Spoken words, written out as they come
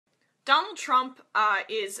Donald Trump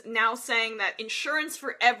is now saying that insurance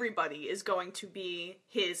for everybody is going to be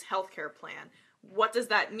his healthcare plan. What does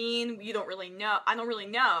that mean? You don't really know. I don't really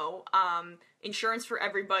know. Insurance for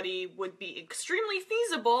everybody would be extremely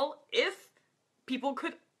feasible if people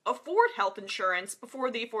could afford health insurance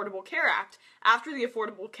before the Affordable Care Act. After the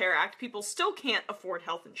Affordable Care Act, people still can't afford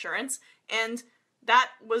health insurance, and that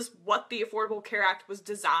was what the Affordable Care Act was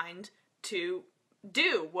designed to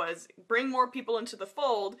do, was bring more people into the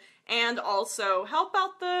fold and also help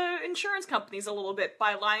out the insurance companies a little bit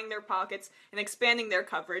by lining their pockets and expanding their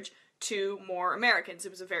coverage to more Americans.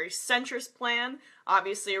 It was a very centrist plan,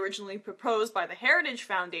 obviously originally proposed by the Heritage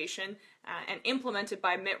Foundation and implemented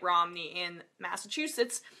by Mitt Romney in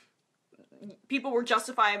Massachusetts. People were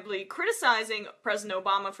justifiably criticizing President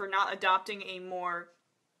Obama for not adopting a more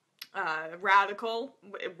radical,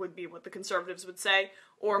 it would be what the conservatives would say,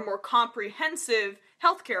 or more comprehensive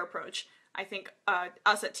healthcare approach. I think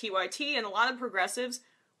us at TYT and a lot of progressives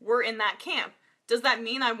were in that camp. Does that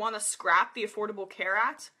mean I want to scrap the Affordable Care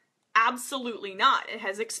Act? Absolutely not. It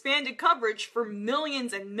has expanded coverage for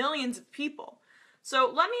millions and millions of people. So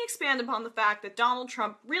let me expand upon the fact that Donald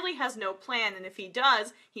Trump really has no plan, and if he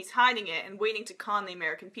does, he's hiding it and waiting to con the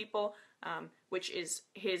American people, which is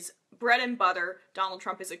his bread and butter. Donald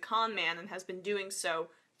Trump is a con man and has been doing so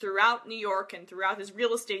throughout New York and throughout his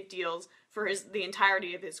real estate deals for the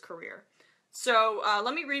entirety of his career. So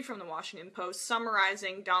let me read from the Washington Post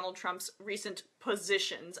summarizing Donald Trump's recent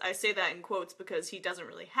positions. I say that in quotes because he doesn't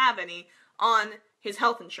really have any on his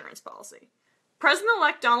health insurance policy.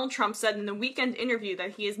 President-elect Donald Trump said in a weekend interview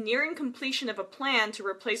that he is nearing completion of a plan to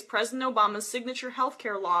replace President Obama's signature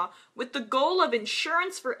healthcare law with the goal of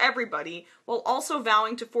insurance for everybody, while also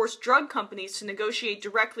vowing to force drug companies to negotiate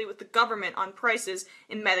directly with the government on prices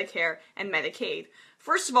in Medicare and Medicaid.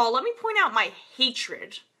 First of all, let me point out my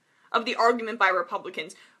hatred of the argument by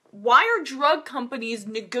Republicans. Why are drug companies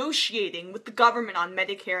negotiating with the government on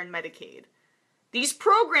Medicare and Medicaid? These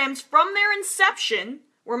programs, from their inception,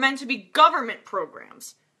 were meant to be government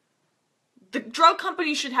programs. The drug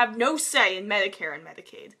companies should have no say in Medicare and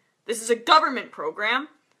Medicaid. This is a government program,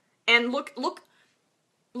 and look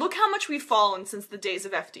how much we've fallen since the days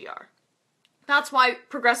of FDR. That's why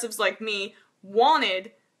progressives like me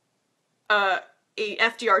wanted a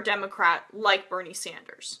FDR Democrat like Bernie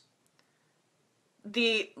Sanders.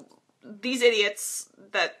 These idiots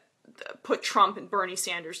that put Trump and Bernie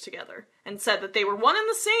Sanders together and said that they were one and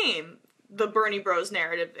the same, the Bernie Bros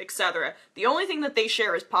narrative, etc. The only thing that they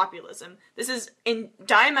share is populism. This is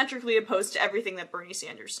diametrically opposed to everything that Bernie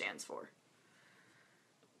Sanders stands for.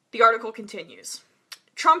 The article continues.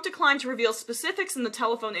 Trump declined to reveal specifics in the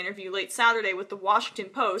telephone interview late Saturday with the Washington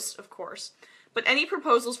Post, of course, but any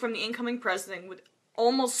proposals from the incoming president would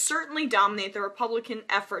almost certainly dominate the Republican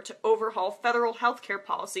effort to overhaul federal health care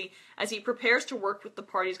policy as he prepares to work with the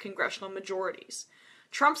party's congressional majorities.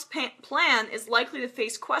 Trump's plan is likely to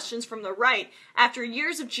face questions from the right after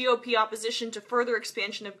years of GOP opposition to further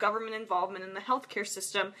expansion of government involvement in the healthcare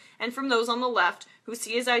system, and from those on the left who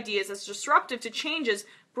see his ideas as disruptive to changes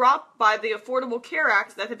brought by the Affordable Care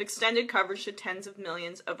Act that have extended coverage to tens of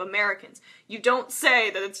millions of Americans. You don't say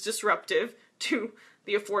that it's disruptive to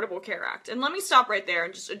the Affordable Care Act. And let me stop right there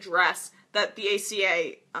and just address that the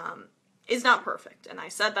ACA is not perfect. And I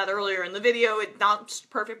said that earlier in the video. It's not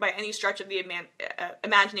perfect by any stretch of the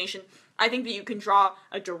imagination. I think that you can draw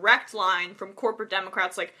a direct line from corporate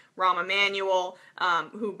Democrats like Rahm Emanuel,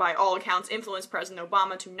 who by all accounts influenced President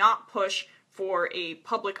Obama to not push for a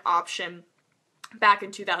public option back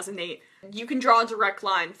in 2008. You can draw a direct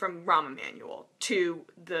line from Rahm Emanuel to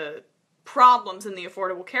the problems in the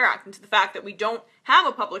Affordable Care Act and to the fact that we don't have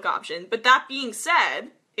a public option. But that being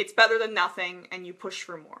said, it's better than nothing, and you push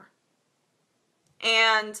for more.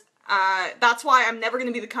 And that's why I'm never going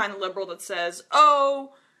to be the kind of liberal that says,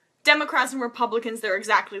 oh, Democrats and Republicans, they're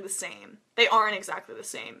exactly the same. They aren't exactly the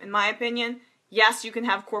same. In my opinion, yes, you can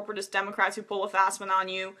have corporatist Democrats who pull a fast one on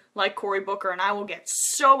you, like Cory Booker, and I will get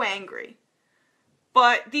so angry.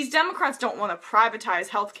 But these Democrats don't want to privatize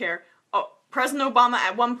healthcare. President Obama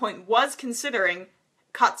at one point was considering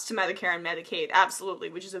cuts to Medicare and Medicaid, absolutely,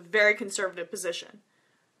 which is a very conservative position.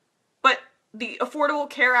 But the Affordable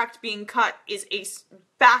Care Act being cut is a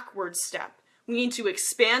backward step. We need to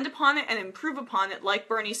expand upon it and improve upon it, like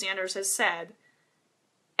Bernie Sanders has said,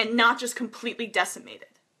 and not just completely decimate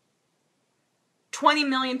it. 20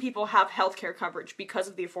 million people have health care coverage because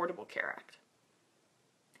of the Affordable Care Act.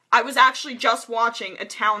 I was actually just watching a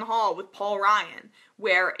town hall with Paul Ryan,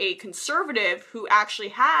 where a conservative who actually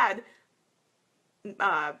had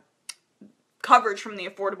coverage from the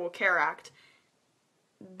Affordable Care Act,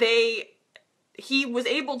 he was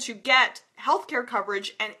able to get healthcare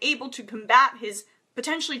coverage and able to combat his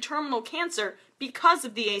potentially terminal cancer because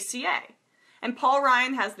of the ACA. And Paul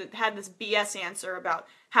Ryan had this BS answer about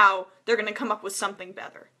how they're going to come up with something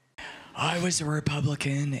better. I was a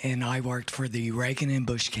Republican, and I worked for the Reagan and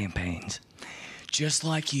Bush campaigns. Just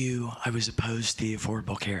like you, I was opposed to the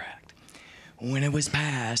Affordable Care Act. When it was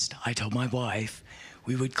passed, I told my wife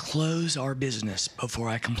we would close our business before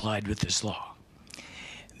I complied with this law.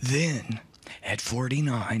 Then, at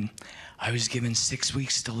 49, I was given 6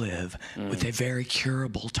 weeks to live with a very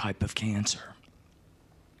curable type of cancer.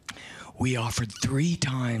 We offered 3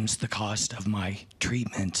 times the cost of my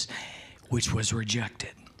treatments, which was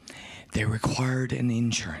rejected. They required an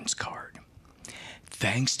insurance card.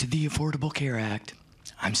 Thanks to the Affordable Care Act,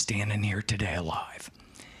 I'm standing here today alive.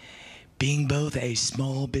 Being both a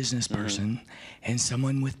small business person and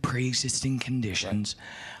someone with pre-existing conditions,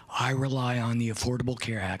 I rely on the Affordable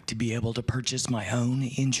Care Act to be able to purchase my own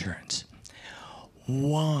insurance.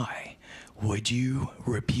 Why would you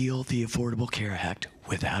repeal the Affordable Care Act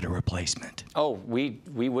without a replacement? Oh, we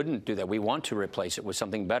wouldn't do that. We want to replace it with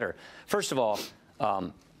something better. First of all,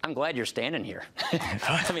 I'm glad you're standing here.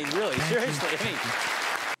 I mean, really, seriously. I mean,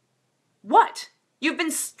 what? You've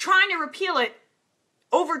been trying to repeal it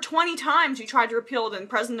over 20 times. You tried to repeal it and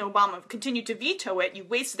President Obama continued to veto it. You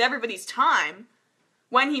wasted everybody's time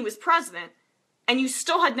when he was president, and you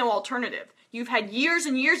still had no alternative. You've had years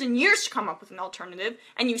and years and years to come up with an alternative,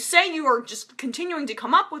 and you say you are just continuing to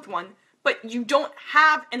come up with one, but you don't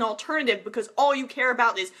have an alternative because all you care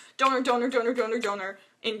about is donor, donor, donor, donor, donor,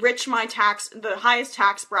 enrich my tax, the highest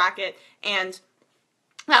tax bracket, and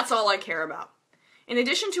that's all I care about. In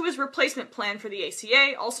addition to his replacement plan for the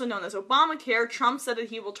ACA, also known as Obamacare, Trump said that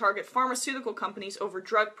he will target pharmaceutical companies over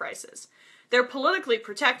drug prices. They're politically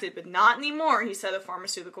protected, but not anymore, he said of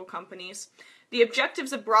pharmaceutical companies. The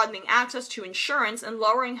objectives of broadening access to insurance and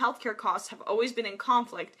lowering healthcare costs have always been in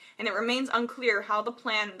conflict, and it remains unclear how the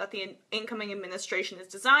plan that the incoming administration is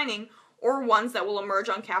designing, or ones that will emerge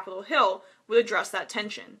on Capitol Hill, would address that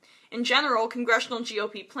tension. In general, congressional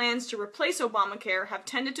GOP plans to replace Obamacare have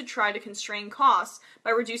tended to try to constrain costs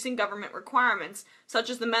by reducing government requirements, such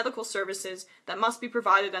as the medical services that must be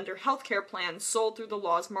provided under healthcare plans sold through the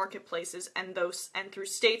law's marketplaces and through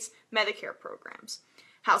states' Medicare programs.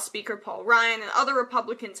 House Speaker Paul Ryan and other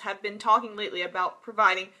Republicans have been talking lately about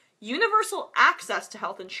providing universal access to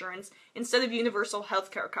health insurance instead of universal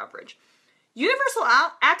healthcare coverage. Universal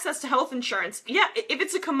access to health insurance, yeah, if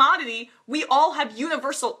it's a commodity, we all have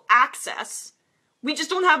universal access. We just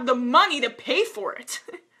don't have the money to pay for it.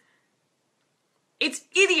 It's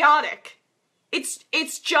idiotic.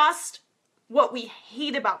 It's just what we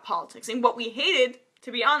hate about politics, and what we hated,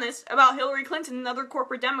 to be honest, about Hillary Clinton and other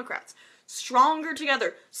corporate Democrats. Stronger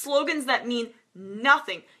together. Slogans that mean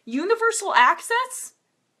nothing. Universal access?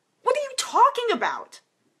 What are you talking about?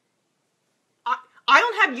 I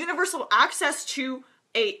don't have universal access to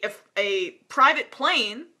a private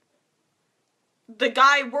plane. The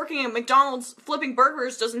guy working at McDonald's flipping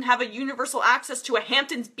burgers doesn't have a universal access to a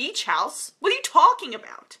Hamptons beach house. What are you talking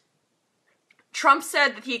about? Trump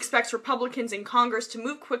said that he expects Republicans in Congress to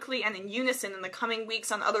move quickly and in unison in the coming weeks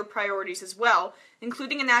on other priorities as well,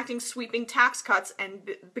 including enacting sweeping tax cuts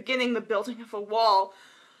and beginning the building of a wall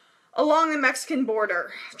along the Mexican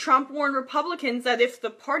border. Trump warned Republicans that if the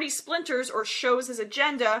party splinters or shows his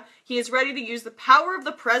agenda, he is ready to use the power of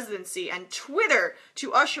the presidency and Twitter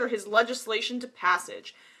to usher his legislation to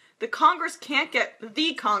passage. The Congress,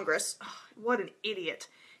 what an idiot,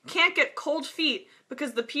 can't get cold feet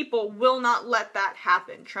because the people will not let that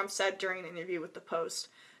happen, Trump said during an interview with The Post.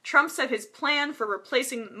 Trump said his plan for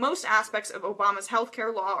replacing most aspects of Obama's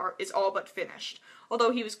healthcare law is all but finished.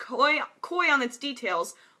 Although he was coy on its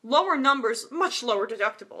details, lower numbers, much lower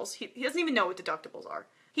deductibles. He doesn't even know what deductibles are.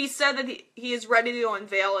 He said that he is ready to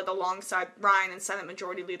unveil it alongside Ryan and Senate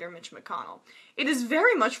Majority Leader Mitch McConnell. It is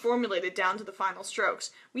very much formulated down to the final strokes.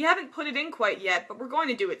 We haven't put it in quite yet, but we're going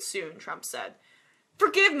to do it soon, Trump said.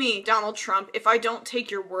 Forgive me, Donald Trump, if I don't take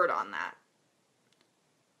your word on that.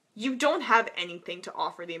 You don't have anything to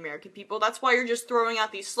offer the American people. That's why you're just throwing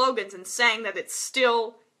out these slogans and saying that it's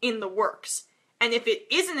still in the works. And if it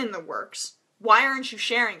isn't in the works, why aren't you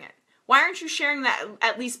sharing it? Why aren't you sharing that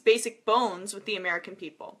at least basic bones with the American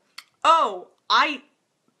people? Oh, I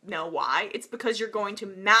know why. It's because you're going to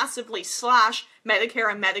massively slash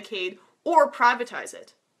Medicare and Medicaid or privatize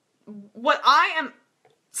it. What I am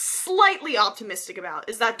slightly optimistic about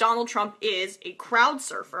is that Donald Trump is a crowd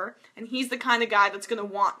surfer, and he's the kind of guy that's going to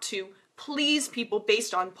want to please people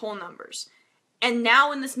based on poll numbers. And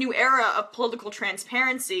now in this new era of political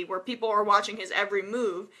transparency, where people are watching his every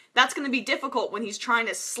move, that's going to be difficult when he's trying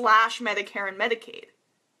to slash Medicare and Medicaid.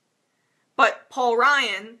 But Paul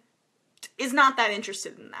Ryan is not that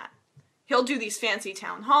interested in that. He'll do these fancy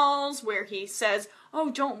town halls where he says, oh,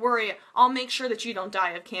 don't worry, I'll make sure that you don't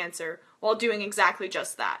die of cancer, while doing exactly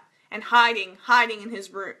just that. And hiding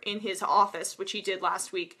in his office, which he did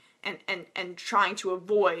last week, and trying to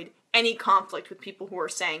avoid any conflict with people who are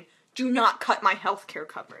saying, do not cut my health care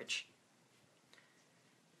coverage.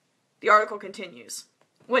 The article continues.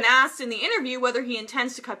 When asked in the interview whether he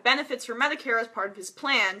intends to cut benefits for Medicare as part of his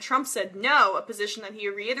plan, Trump said no, a position that he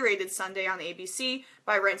reiterated Sunday on ABC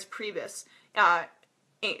by Reince Priebus,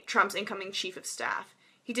 Trump's incoming chief of staff.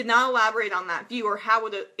 He did not elaborate on that view or how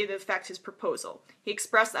would it affect his proposal. He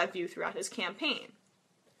expressed that view throughout his campaign.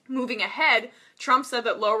 Moving ahead, Trump said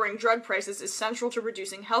that lowering drug prices is central to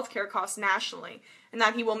reducing healthcare costs nationally, and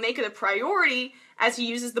that he will make it a priority as he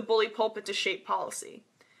uses the bully pulpit to shape policy.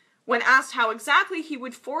 When asked how exactly he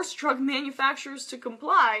would force drug manufacturers to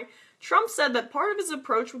comply, Trump said that part of his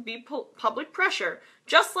approach would be public pressure,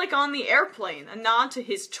 just like on the airplane, a nod to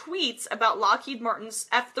his tweets about Lockheed Martin's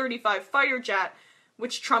F-35 fighter jet,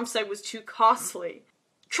 which Trump said was too costly.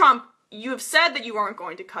 Trump, you have said that you aren't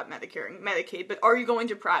going to cut Medicare and Medicaid, but are you going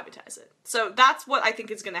to privatize it? So that's what I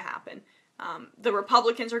think is going to happen. The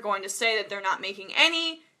Republicans are going to say that they're not making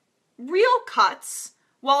any real cuts,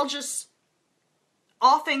 while just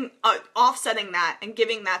offsetting that and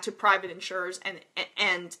giving that to private insurers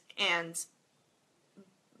and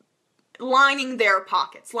lining their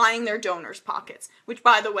pockets, lining their donors' pockets, which,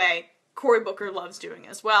 by the way, Cory Booker loves doing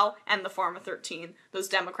as well, and the Pharma 13, those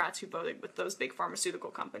Democrats who voted with those big pharmaceutical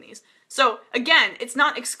companies. So, again, it's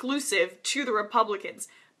not exclusive to the Republicans,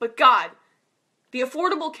 but God, the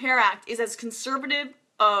Affordable Care Act is as conservative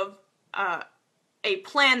of a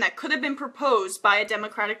plan that could have been proposed by a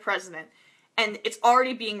Democratic president, and it's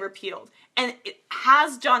already being repealed. And it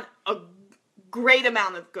has done a great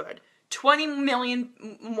amount of good. 20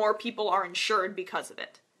 million more people are insured because of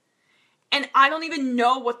it. And I don't even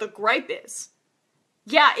know what the gripe is.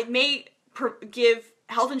 Yeah, it may give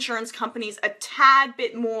health insurance companies a tad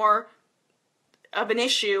bit more of an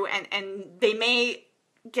issue, and they may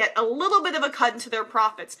get a little bit of a cut into their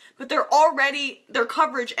profits, but their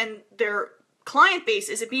coverage and their client base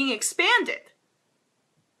is being expanded.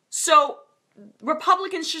 So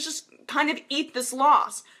Republicans should just kind of eat this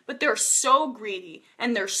loss, but they're so greedy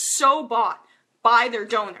and they're so bought by their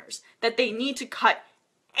donors that they need to cut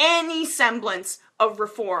any semblance of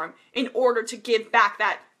reform in order to give back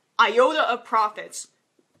that iota of profits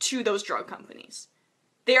to those drug companies.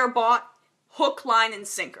 They are bought hook, line, and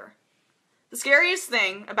sinker. The scariest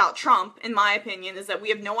thing about Trump, in my opinion, is that we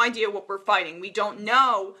have no idea what we're fighting. We don't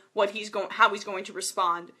know how he's going to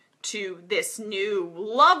respond to this new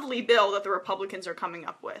lovely bill that the Republicans are coming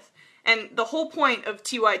up with. And the whole point of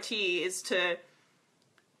TYT is to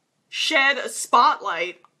shed a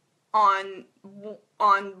spotlight on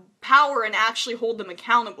power and actually hold them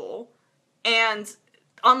accountable. And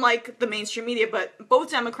unlike the mainstream media, but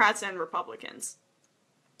both Democrats and Republicans.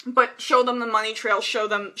 But show them the money trail, show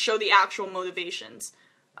the actual motivations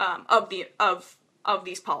of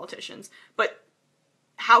these politicians. But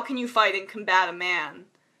how can you fight and combat a man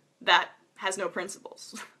that has no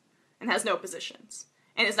principles and has no positions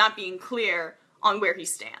and is not being clear on where he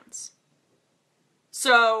stands?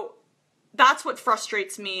 So that's what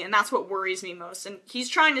frustrates me, and that's what worries me most. And he's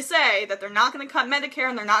trying to say that they're not going to cut Medicare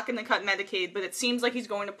and they're not going to cut Medicaid, but it seems like he's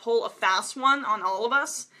going to pull a fast one on all of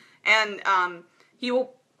us. And he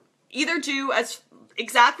will either do as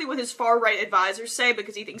exactly what his far-right advisors say,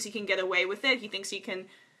 because he thinks he can get away with it. He thinks he can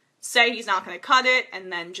say he's not going to cut it and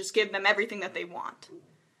then just give them everything that they want.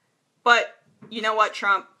 But you know what,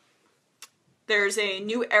 Trump? There's a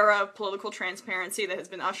new era of political transparency that has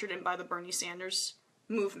been ushered in by the Bernie Sanders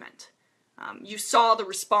movement. You saw the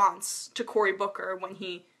response to Cory Booker when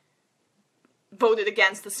he voted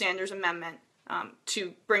against the Sanders Amendment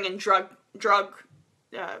to bring in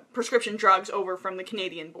prescription drugs over from the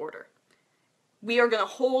Canadian border. We are going to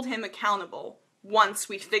hold him accountable once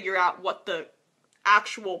we figure out what the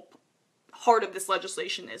actual heart of this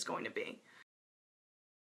legislation is going to be.